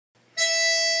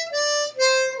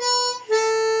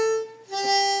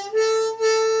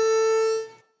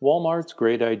Walmart's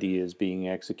great idea is being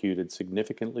executed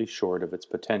significantly short of its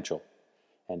potential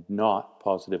and not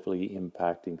positively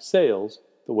impacting sales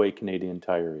the way Canadian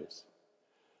Tire is.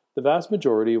 The vast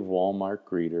majority of Walmart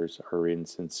greeters are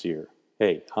insincere.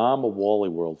 Hey, I'm a Wally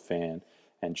World fan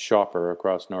and shopper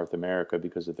across North America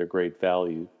because of their great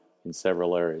value in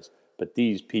several areas, but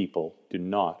these people do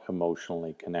not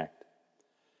emotionally connect.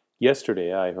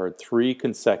 Yesterday, I heard 3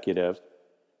 consecutive,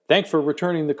 "Thanks for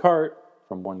returning the cart,"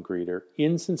 from one greeter,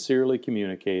 insincerely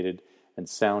communicated and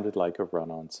sounded like a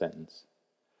run-on sentence.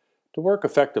 To work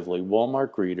effectively,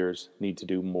 Walmart greeters need to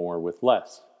do more with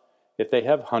less. If they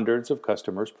have hundreds of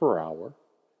customers per hour,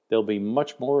 they'll be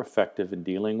much more effective in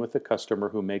dealing with a customer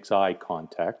who makes eye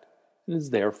contact and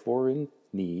is therefore in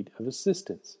need of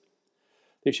assistance.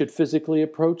 They should physically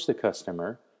approach the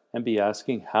customer and be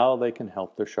asking how they can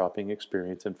help their shopping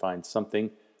experience and find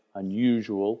something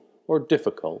unusual or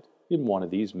difficult in one of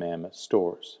these mammoth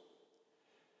stores.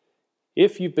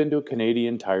 If you've been to a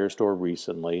Canadian Tire store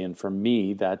recently, and for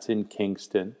me that's in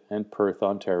Kingston and Perth,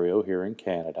 Ontario here in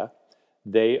Canada,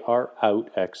 they are out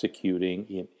executing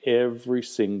in every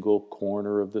single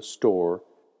corner of the store,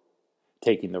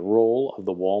 taking the role of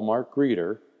the Walmart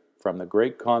greeter from the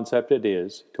great concept it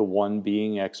is to one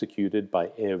being executed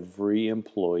by every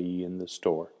employee in the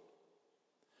store.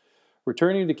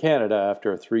 Returning to Canada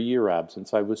after a 3-year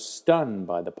absence, I was stunned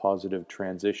by the positive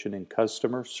transition in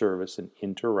customer service and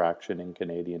interaction in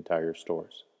Canadian Tire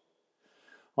stores.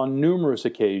 On numerous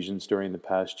occasions during the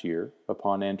past year,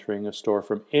 upon entering a store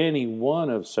from any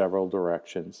one of several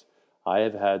directions, I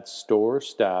have had store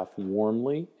staff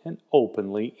warmly and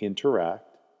openly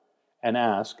interact and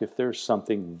ask if there's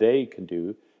something they can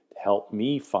do to help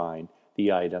me find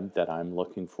the item that I'm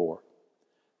looking for.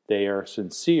 They are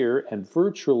sincere, and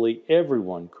virtually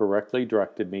everyone correctly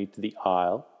directed me to the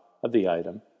aisle of the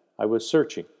item I was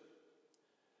searching.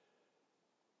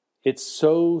 It's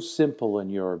so simple in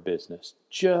your business.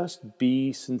 Just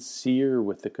be sincere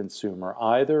with the consumer,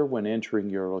 either when entering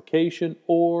your location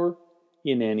or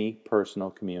in any personal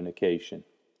communication.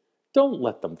 Don't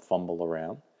let them fumble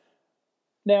around.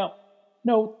 Now,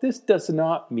 note, this does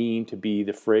not mean to be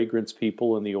the fragrance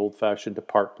people in the old-fashioned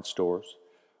department stores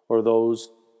or those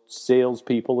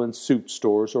salespeople in suit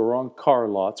stores or on car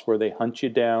lots where they hunt you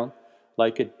down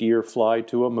like a deer fly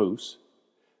to a moose.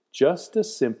 Just a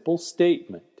simple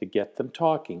statement to get them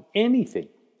talking. Anything.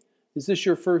 Is this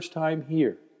your first time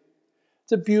here?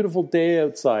 It's a beautiful day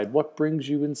outside. What brings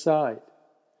you inside?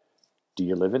 Do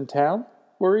you live in town?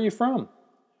 Where are you from?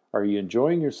 Are you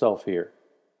enjoying yourself here?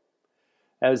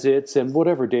 As it's, and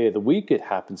whatever day of the week it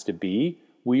happens to be,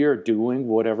 we are doing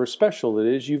whatever special it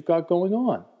is you've got going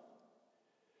on.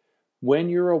 When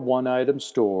you're a one-item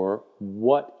store,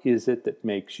 what is it that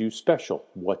makes you special?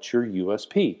 What's your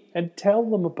USP? And tell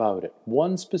them about it.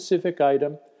 One specific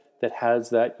item that has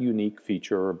that unique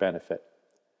feature or benefit.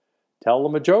 Tell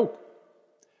them a joke.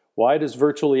 Why does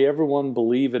virtually everyone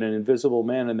believe in an invisible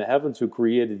man in the heavens who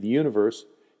created the universe,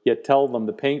 yet tell them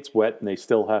the paint's wet and they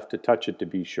still have to touch it to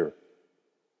be sure?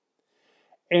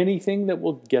 Anything that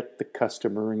will get the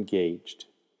customer engaged.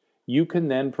 You can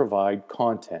then provide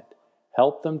content.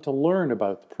 Help them to learn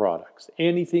about the products,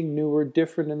 anything new or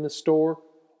different in the store,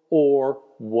 or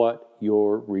what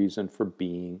your reason for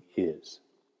being is.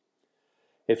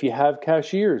 If you have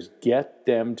cashiers, get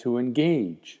them to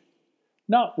engage.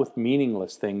 Not with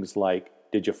meaningless things like,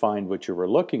 did you find what you were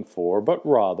looking for, but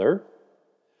rather,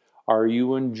 are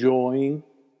you enjoying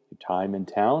your time in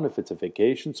town if it's a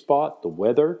vacation spot, the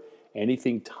weather,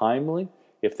 anything timely?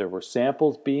 If there were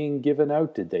samples being given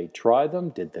out, did they try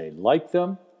them? Did they like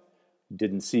them?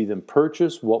 Didn't see them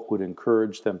purchase, what would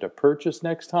encourage them to purchase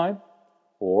next time?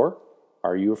 Or,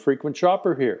 are you a frequent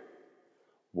shopper here?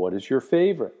 What is your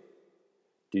favorite?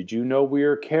 Did you know we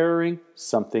are carrying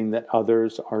something that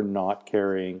others are not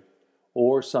carrying,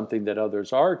 or something that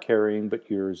others are carrying but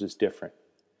yours is different?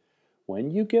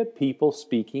 When you get people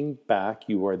speaking back,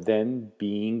 you are then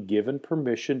being given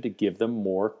permission to give them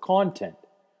more content,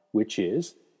 which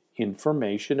is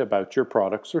information about your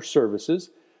products or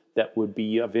services that would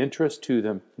be of interest to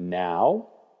them now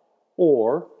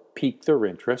or pique their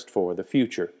interest for the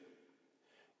future.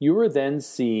 You are then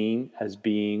seen as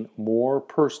being more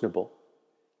personable,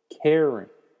 caring,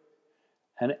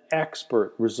 an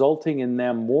expert, resulting in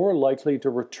them more likely to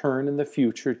return in the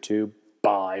future to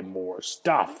buy more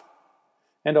stuff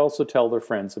and also tell their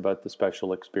friends about the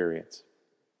special experience.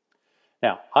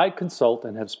 Now, I consult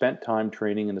and have spent time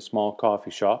training in a small coffee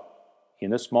shop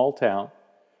in a small town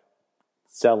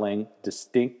selling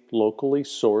distinct locally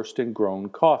sourced and grown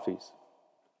coffees.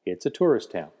 It's a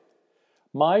tourist town.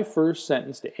 My first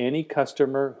sentence to any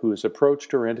customer who has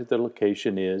approached or entered the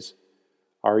location is,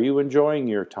 Are you enjoying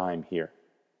your time here?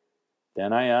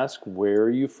 Then I ask, where are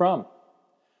you from?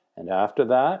 And after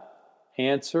that,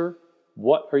 answer,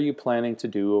 what are you planning to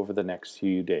do over the next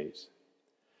few days?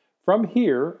 From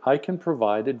here, I can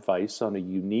provide advice on a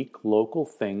unique local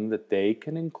thing that they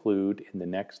can include in the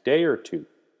next day or two.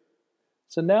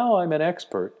 So now I'm an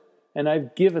expert, and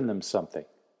I've given them something.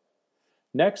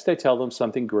 Next, I tell them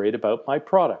something great about my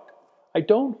product. I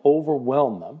don't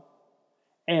overwhelm them,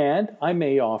 and I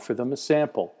may offer them a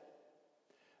sample.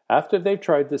 After they've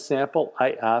tried the sample,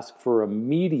 I ask for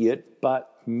immediate but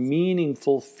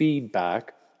meaningful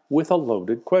feedback with a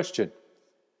loaded question.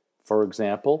 For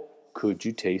example, could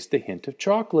you taste a hint of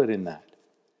chocolate in that?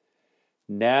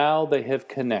 Now they have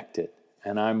connected,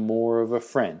 and I'm more of a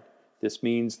friend. This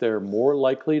means they're more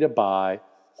likely to buy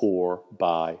or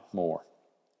buy more.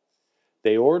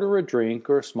 They order a drink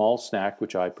or a small snack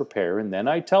which I prepare, and then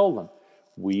I tell them,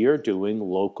 we are doing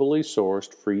locally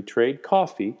sourced free trade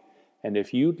coffee, and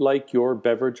if you'd like your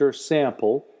beverage or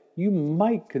sample, you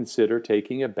might consider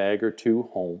taking a bag or two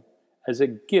home as a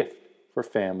gift for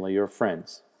family or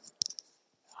friends.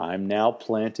 I'm now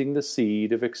planting the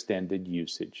seed of extended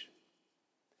usage.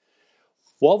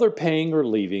 While they're paying or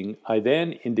leaving, I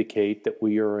then indicate that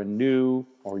we are a new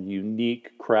or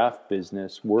unique craft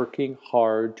business working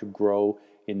hard to grow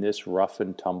in this rough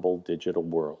and tumble digital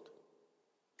world.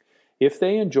 If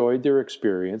they enjoyed their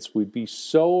experience, we'd be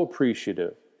so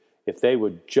appreciative if they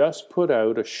would just put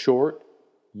out a short,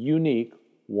 unique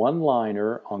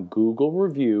one-liner on Google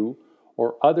Review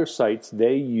or other sites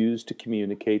they use to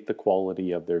communicate the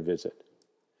quality of their visit.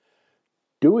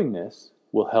 Doing this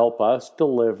will help us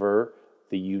deliver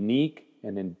the unique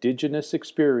and indigenous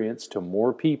experience to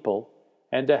more people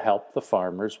and to help the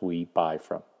farmers we buy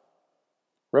from.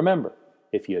 Remember,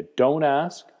 if you don't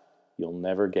ask, you'll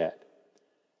never get.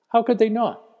 How could they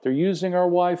not? They're using our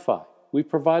Wi-Fi. We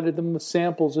provided them with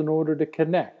samples in order to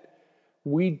connect.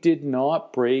 We did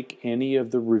not break any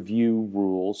of the review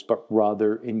rules, but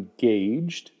rather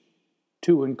engaged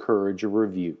to encourage a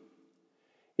review.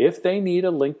 If they need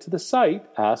a link to the site,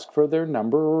 ask for their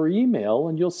number or email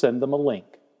and you'll send them a link.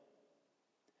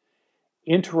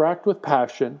 Interact with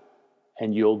passion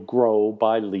and you'll grow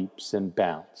by leaps and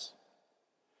bounds.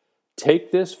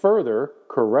 Take this further,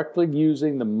 correctly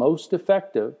using the most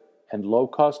effective and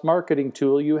low-cost marketing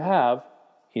tool you have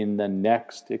in the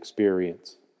next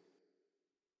experience.